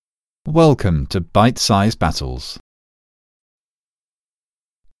Welcome to Bite-Sized Battles.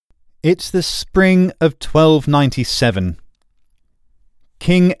 It's the spring of 1297.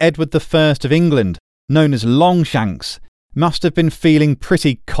 King Edward I of England, known as Longshanks, must have been feeling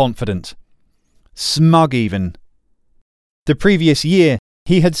pretty confident. Smug even. The previous year,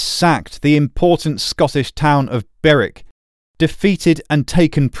 he had sacked the important Scottish town of Berwick, defeated and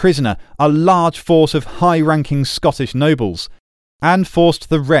taken prisoner a large force of high-ranking Scottish nobles, and forced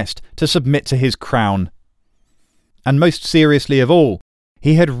the rest to submit to his crown. And most seriously of all,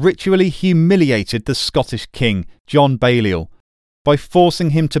 he had ritually humiliated the Scottish king, John Balliol, by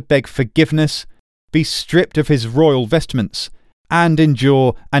forcing him to beg forgiveness, be stripped of his royal vestments, and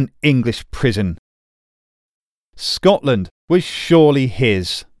endure an English prison. Scotland was surely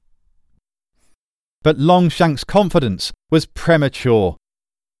his. But Longshanks' confidence was premature,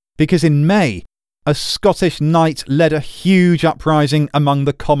 because in May, a Scottish knight led a huge uprising among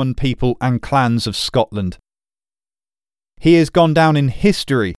the common people and clans of Scotland. He has gone down in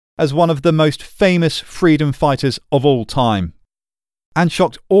history as one of the most famous freedom fighters of all time, and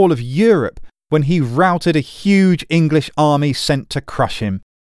shocked all of Europe when he routed a huge English army sent to crush him.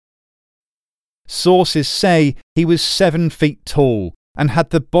 Sources say he was 7 feet tall and had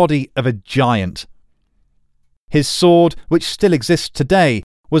the body of a giant. His sword, which still exists today,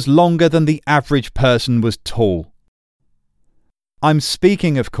 was longer than the average person was tall. I'm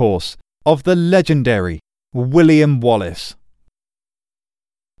speaking, of course, of the legendary William Wallace.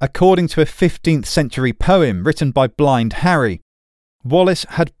 According to a 15th century poem written by Blind Harry, Wallace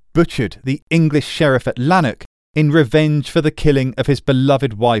had butchered the English sheriff at Lanark in revenge for the killing of his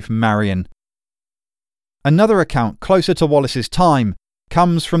beloved wife Marian. Another account closer to Wallace's time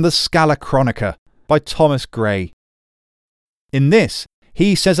comes from the Scala Chronica by Thomas Gray. In this,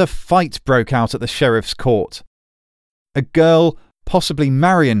 he says a fight broke out at the sheriff's court. A girl, possibly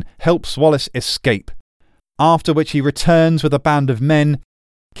Marian, helps Wallace escape, after which he returns with a band of men,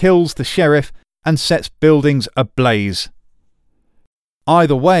 kills the sheriff, and sets buildings ablaze.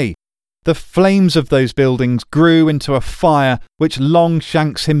 Either way, the flames of those buildings grew into a fire which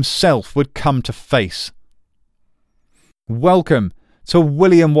Longshanks himself would come to face. Welcome to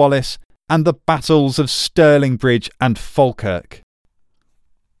William Wallace and the battles of Stirling Bridge and Falkirk.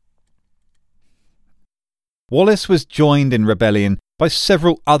 Wallace was joined in rebellion by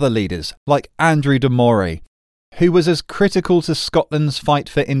several other leaders like Andrew de Moray, who was as critical to Scotland's fight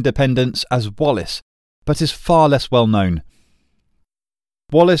for independence as Wallace, but is far less well known.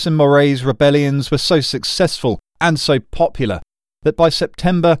 Wallace and Moray's rebellions were so successful and so popular that by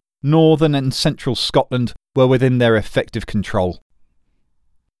September, northern and central Scotland were within their effective control.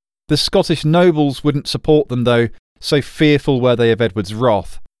 The Scottish nobles wouldn't support them though, so fearful were they of Edward's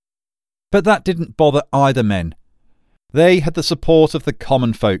wrath. But that didn't bother either men. They had the support of the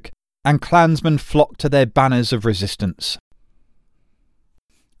common folk, and clansmen flocked to their banners of resistance.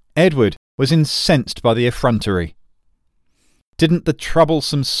 Edward was incensed by the effrontery. Didn't the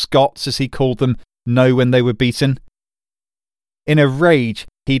troublesome Scots, as he called them, know when they were beaten? In a rage,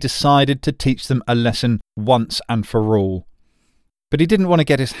 he decided to teach them a lesson once and for all. But he didn't want to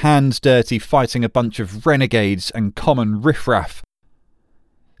get his hands dirty fighting a bunch of renegades and common riffraff.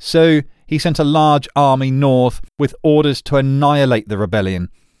 So he sent a large army north with orders to annihilate the rebellion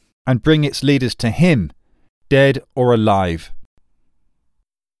and bring its leaders to him, dead or alive.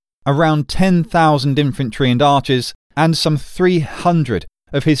 Around 10,000 infantry and archers and some 300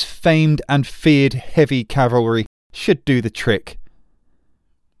 of his famed and feared heavy cavalry should do the trick.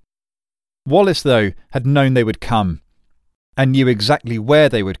 Wallace, though, had known they would come, and knew exactly where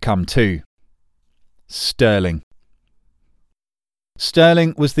they would come to. Stirling.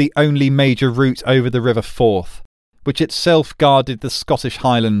 Stirling was the only major route over the River Forth, which itself guarded the Scottish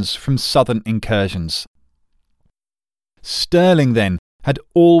Highlands from southern incursions. Stirling, then, had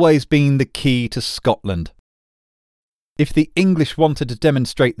always been the key to Scotland. If the English wanted to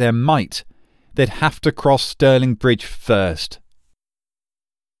demonstrate their might, they'd have to cross Stirling Bridge first.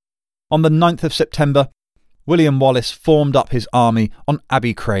 On the 9th of September, William Wallace formed up his army on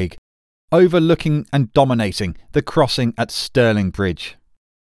Abbey Craig, overlooking and dominating the crossing at Stirling Bridge.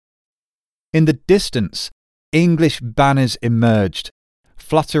 In the distance, English banners emerged,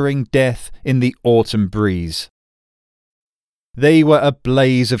 fluttering death in the autumn breeze. They were a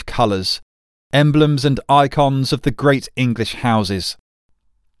blaze of colours, emblems and icons of the great English houses.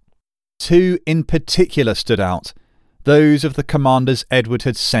 2 in particular stood out, those of the commanders Edward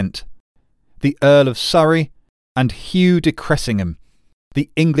had sent, the Earl of Surrey and Hugh de Cressingham, the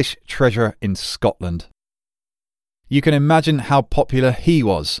English treasurer in Scotland. You can imagine how popular he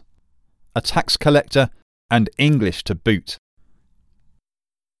was, a tax collector and English to boot.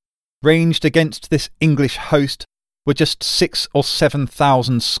 ranged against this English host were just 6,000 or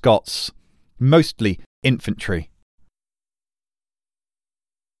 7,000 Scots, mostly infantry.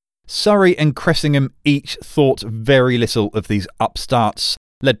 Surrey and Cressingham each thought very little of these upstarts,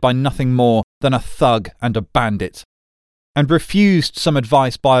 led by nothing more than a thug and a bandit, and refused some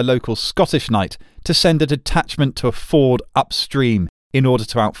advice by a local Scottish knight to send a detachment to a ford upstream in order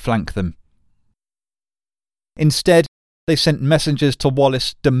to outflank them. Instead, they sent messengers to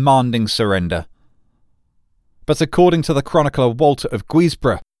Wallace demanding surrender. But according to the chronicler Walter of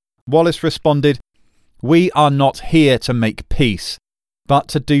Guisborough, Wallace responded, "We are not here to make peace, but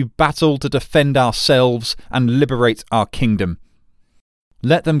to do battle to defend ourselves and liberate our kingdom.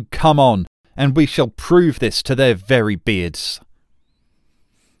 Let them come on, and we shall prove this to their very beards."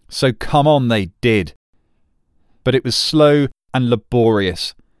 So come on they did. But it was slow and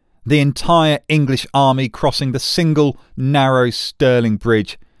laborious, the entire English army crossing the single, narrow Stirling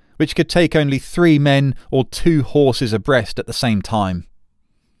Bridge, which could take only 3 men or 2 horses abreast at the same time.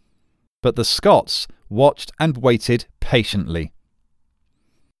 But the Scots watched and waited patiently.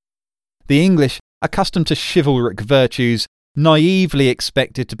 The English, accustomed to chivalric virtues, naively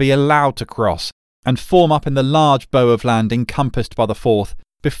expected to be allowed to cross and form up in the large bow of land encompassed by the Forth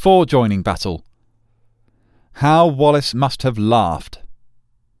before joining battle. How Wallace must have laughed.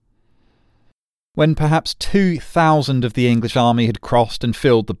 When perhaps 2,000 of the English army had crossed and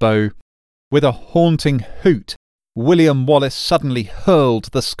filled the bow, with a haunting hoot, William Wallace suddenly hurled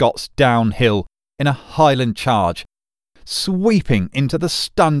the Scots downhill in a Highland charge, sweeping into the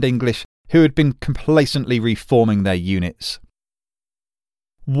stunned English who had been complacently reforming their units.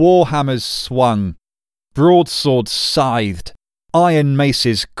 Warhammers swung, broadswords scythed, iron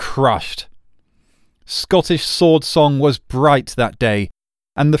maces crushed. Scottish sword song was bright that day,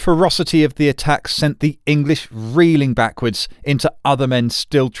 and the ferocity of the attack sent the English reeling backwards into other men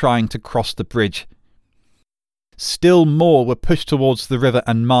still trying to cross the bridge. Still more were pushed towards the river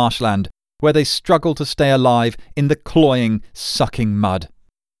and marshland, where they struggled to stay alive in the cloying, sucking mud.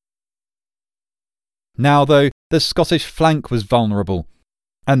 Now, though, the Scottish flank was vulnerable,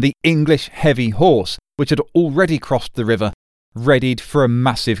 and the English heavy horse, which had already crossed the river, readied for a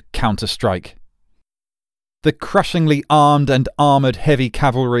massive counter-strike. The crushingly armed and armoured heavy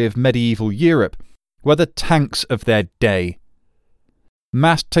cavalry of medieval Europe were the tanks of their day.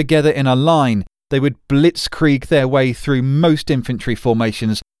 Massed together in a line, they would blitzkrieg their way through most infantry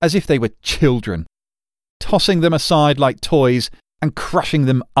formations as if they were children, tossing them aside like toys and crushing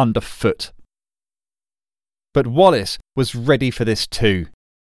them underfoot. But Wallace was ready for this too.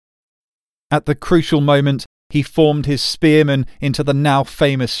 At the crucial moment, he formed his spearmen into the now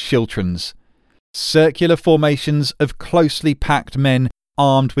famous schiltrons, circular formations of closely packed men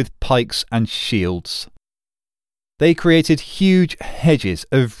armed with pikes and shields. They created huge hedges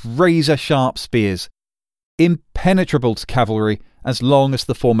of razor-sharp spears, impenetrable to cavalry as long as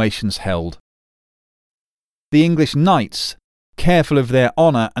the formations held. The English knights, careful of their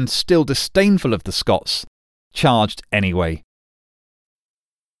honour and still disdainful of the Scots, charged anyway.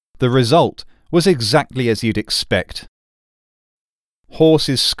 The result was exactly as you'd expect.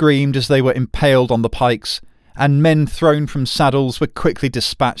 Horses screamed as they were impaled on the pikes, and men thrown from saddles were quickly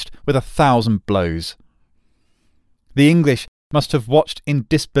dispatched with 1,000 blows. The English must have watched in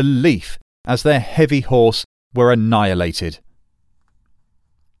disbelief as their heavy horse were annihilated.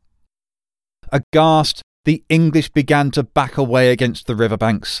 Aghast, the English began to back away against the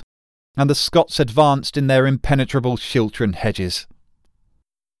riverbanks, and the Scots advanced in their impenetrable schiltron hedges.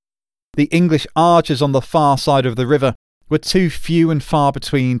 The English archers on the far side of the river were too few and far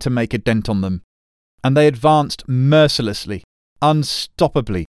between to make a dent on them, and they advanced mercilessly,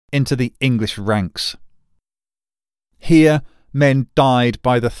 unstoppably into the English ranks. Here men died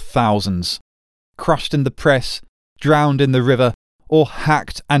by the thousands, crushed in the press, drowned in the river, or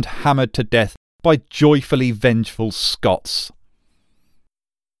hacked and hammered to death by joyfully vengeful Scots.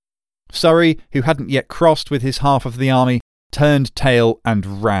 Surrey, who hadn't yet crossed with his half of the army, turned tail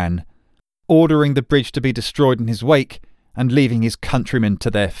and ran, ordering the bridge to be destroyed in his wake and leaving his countrymen to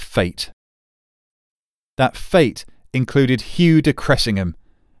their fate. That fate included Hugh de Cressingham,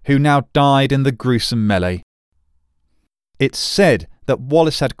 who now died in the gruesome melee. It's said that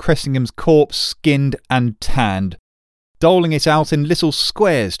Wallace had Cressingham's corpse skinned and tanned, doling it out in little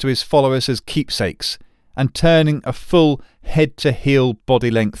squares to his followers as keepsakes, and turning a full head-to-heel body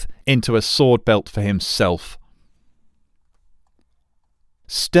length into a sword belt for himself.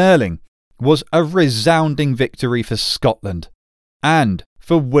 Stirling was a resounding victory for Scotland, and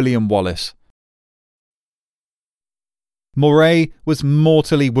for William Wallace. Moray was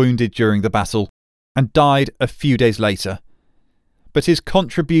mortally wounded during the battle, and died a few days later, but his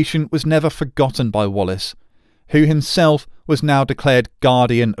contribution was never forgotten by Wallace, who himself was now declared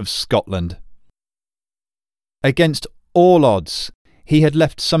Guardian of Scotland. Against all odds, he had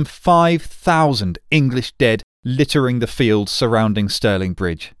left some 5,000 English dead littering the fields surrounding Stirling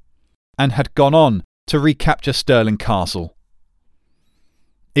Bridge, and had gone on to recapture Stirling Castle.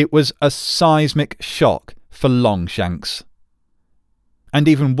 It was a seismic shock for Longshanks. And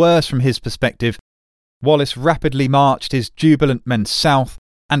even worse from his perspective, Wallace rapidly marched his jubilant men south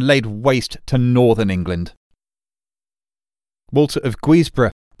and laid waste to northern England. Walter of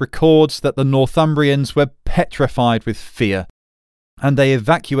Guisborough records that the Northumbrians were petrified with fear, and they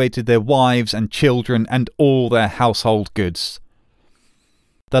evacuated their wives and children and all their household goods.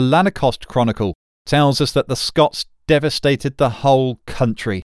 The Lanercost Chronicle tells us that the Scots devastated the whole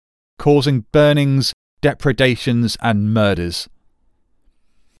country, causing burnings, depredations and murders.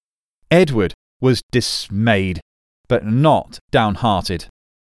 Edward was dismayed, but not downhearted.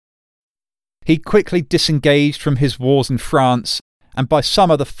 He quickly disengaged from his wars in France, and by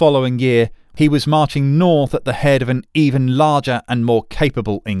summer the following year he was marching north at the head of an even larger and more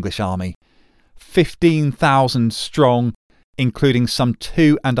capable English army, 15,000 strong, including some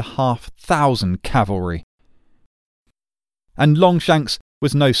 2,500 cavalry. And Longshanks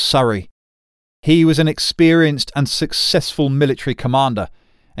was no Surrey. He was an experienced and successful military commander,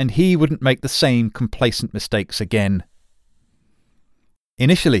 and he wouldn't make the same complacent mistakes again.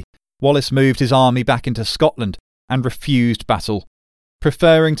 Initially, Wallace moved his army back into Scotland and refused battle,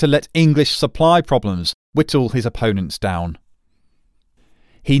 preferring to let English supply problems whittle his opponents down.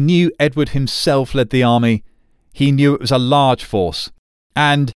 He knew Edward himself led the army, he knew it was a large force,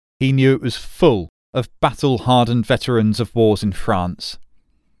 and he knew it was full of battle-hardened veterans of wars in France.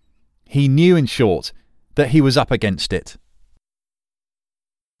 He knew, in short, that he was up against it.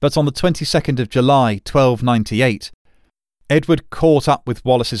 But on the 22nd of July 1298, Edward caught up with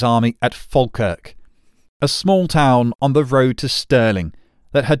Wallace's army at Falkirk, a small town on the road to Stirling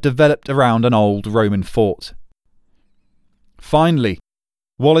that had developed around an old Roman fort. Finally,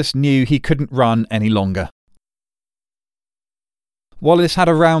 Wallace knew he couldn't run any longer. Wallace had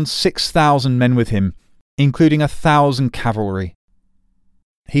around 6,000 men with him, including 1,000 cavalry.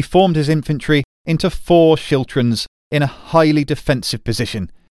 He formed his infantry into 4 schiltrons in a highly defensive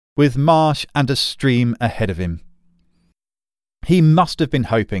position, with marsh and a stream ahead of him. He must have been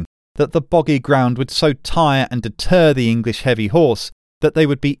hoping that the boggy ground would so tire and deter the English heavy horse that they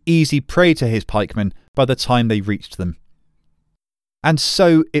would be easy prey to his pikemen by the time they reached them. And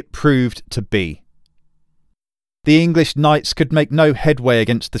so it proved to be. The English knights could make no headway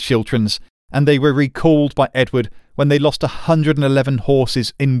against the schiltrons, and they were recalled by Edward when they lost 111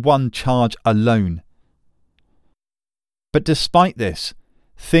 horses in one charge alone. But despite this,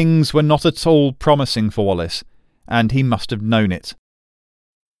 things were not at all promising for Wallace, and he must have known it.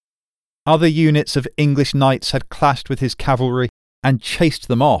 Other units of English knights had clashed with his cavalry and chased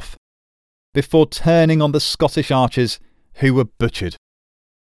them off, before turning on the Scottish archers, who were butchered.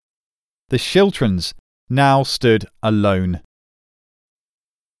 The schiltrons now stood alone.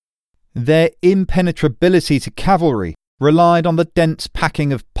 Their impenetrability to cavalry relied on the dense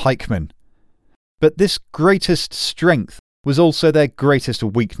packing of pikemen, but this greatest strength was also their greatest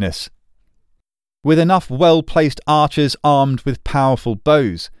weakness. With enough well-placed archers armed with powerful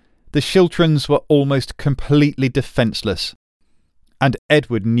bows, the schiltrons were almost completely defenceless, and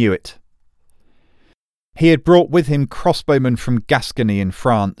Edward knew it. He had brought with him crossbowmen from Gascony in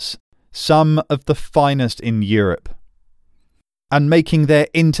France, some of the finest in Europe. And making their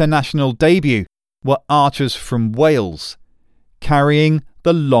international debut were archers from Wales, carrying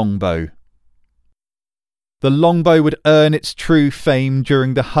the longbow. The longbow would earn its true fame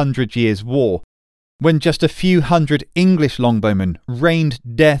during the 100 Years' War, when just a few hundred English longbowmen rained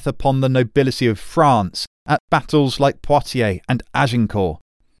death upon the nobility of France at battles like Poitiers and Agincourt.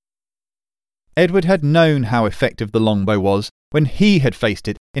 Edward had known how effective the longbow was when he had faced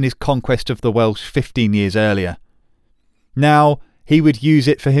it in his conquest of the Welsh 15 years earlier. Now he would use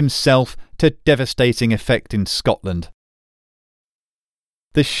it for himself to devastating effect in Scotland.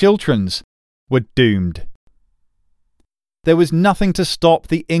 The schiltrons were doomed. There was nothing to stop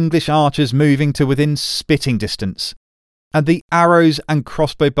the English archers moving to within spitting distance, and the arrows and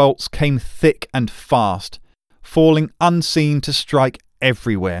crossbow bolts came thick and fast, falling unseen to strike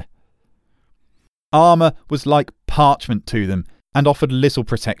everywhere. Armour was like parchment to them and offered little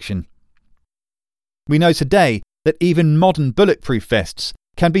protection. We know today that even modern bulletproof vests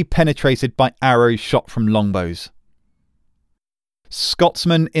can be penetrated by arrows shot from longbows.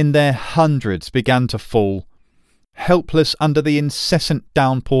 Scotsmen in their hundreds began to fall, helpless under the incessant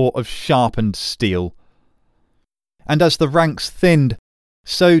downpour of sharpened steel. and as the ranks thinned,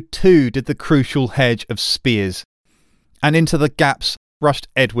 so too did the crucial hedge of spears, and into the gaps rushed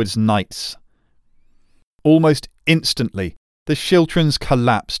Edward's knights. Almost instantly, the schiltrons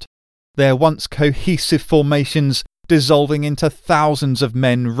collapsed, their once cohesive formations dissolving into thousands of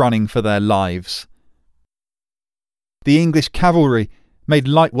men running for their lives. The English cavalry made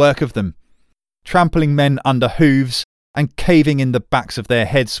light work of them, trampling men under hooves and caving in the backs of their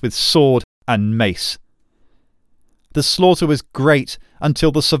heads with sword and mace. The slaughter was great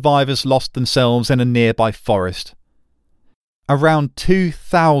until the survivors lost themselves in a nearby forest. Around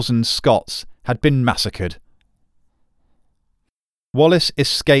 2,000 Scots had been massacred. Wallace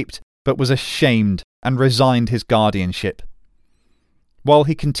escaped but was ashamed and resigned his guardianship. While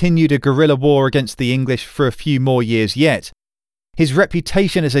he continued a guerrilla war against the English for a few more years yet, his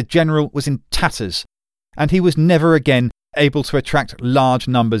reputation as a general was in tatters, and he was never again able to attract large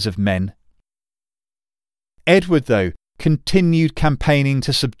numbers of men. Edward, though, continued campaigning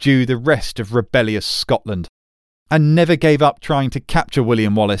to subdue the rest of rebellious Scotland, and never gave up trying to capture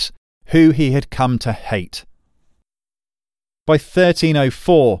William Wallace, who he had come to hate. By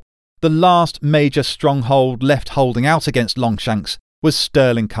 1304, the last major stronghold left holding out against Longshanks was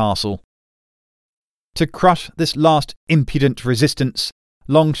Stirling Castle. To crush this last impudent resistance,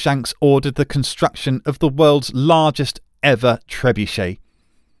 Longshanks ordered the construction of the world's largest ever trebuchet,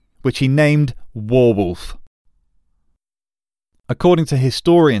 which he named Warwolf. According to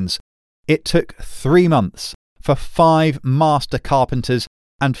historians, it took 3 months for 5 master carpenters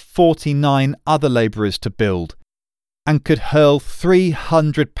and 49 other labourers to build, and could hurl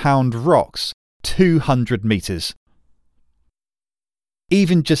 300-pound rocks 200 metres.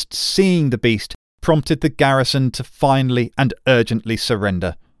 Even just seeing the beast prompted the garrison to finally and urgently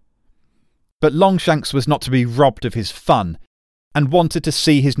surrender. But Longshanks was not to be robbed of his fun, and wanted to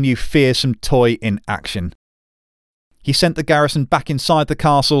see his new fearsome toy in action. He sent the garrison back inside the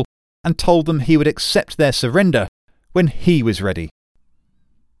castle and told them he would accept their surrender when he was ready.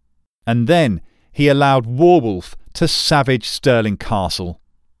 And then he allowed Warwolf to savage Stirling Castle.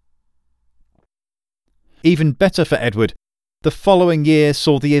 Even better for Edward, the following year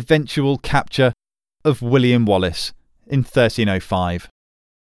saw the eventual capture of William Wallace in 1305.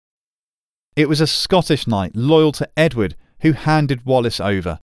 It was a Scottish knight loyal to Edward who handed Wallace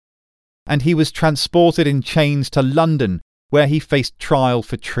over, and he was transported in chains to London, where he faced trial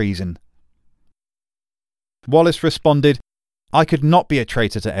for treason. Wallace responded, "I could not be a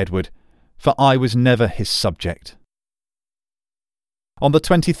traitor to Edward, for I was never his subject." On the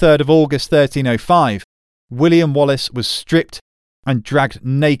 23rd of August 1305, William Wallace was stripped and dragged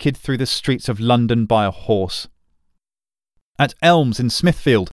naked through the streets of London by a horse. At Elms in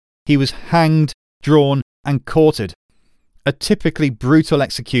Smithfield, he was hanged, drawn and quartered, a typically brutal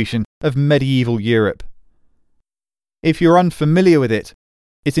execution of medieval Europe. If you're unfamiliar with it,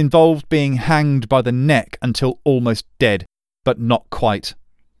 it involved being hanged by the neck until almost dead, but not quite.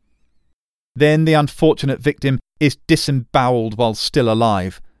 Then the unfortunate victim is disembowelled while still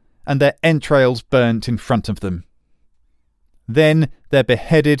alive, and their entrails burnt in front of them. Then they're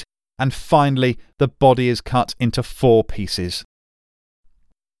beheaded, and finally the body is cut into 4 pieces.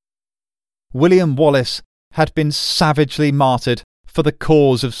 William Wallace had been savagely martyred for the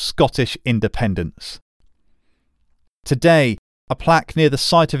cause of Scottish independence. Today, a plaque near the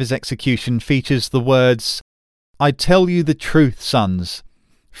site of his execution features the words, "I tell you the truth, sons.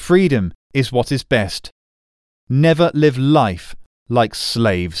 Freedom is what is best. Never live life like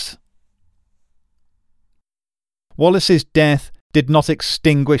slaves." Wallace's death did not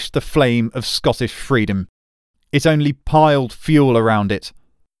extinguish the flame of Scottish freedom. It only piled fuel around it.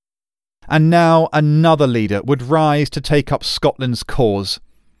 And now another leader would rise to take up Scotland's cause.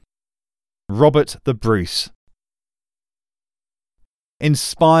 Robert the Bruce.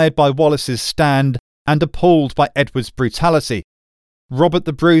 Inspired by Wallace's stand and appalled by Edward's brutality, Robert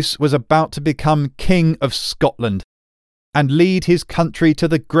the Bruce was about to become King of Scotland and lead his country to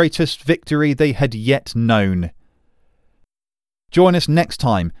the greatest victory they had yet known. Join us next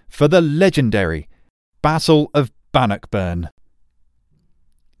time for the legendary Battle of Bannockburn.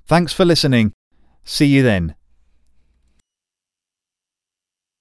 Thanks for listening. See you then.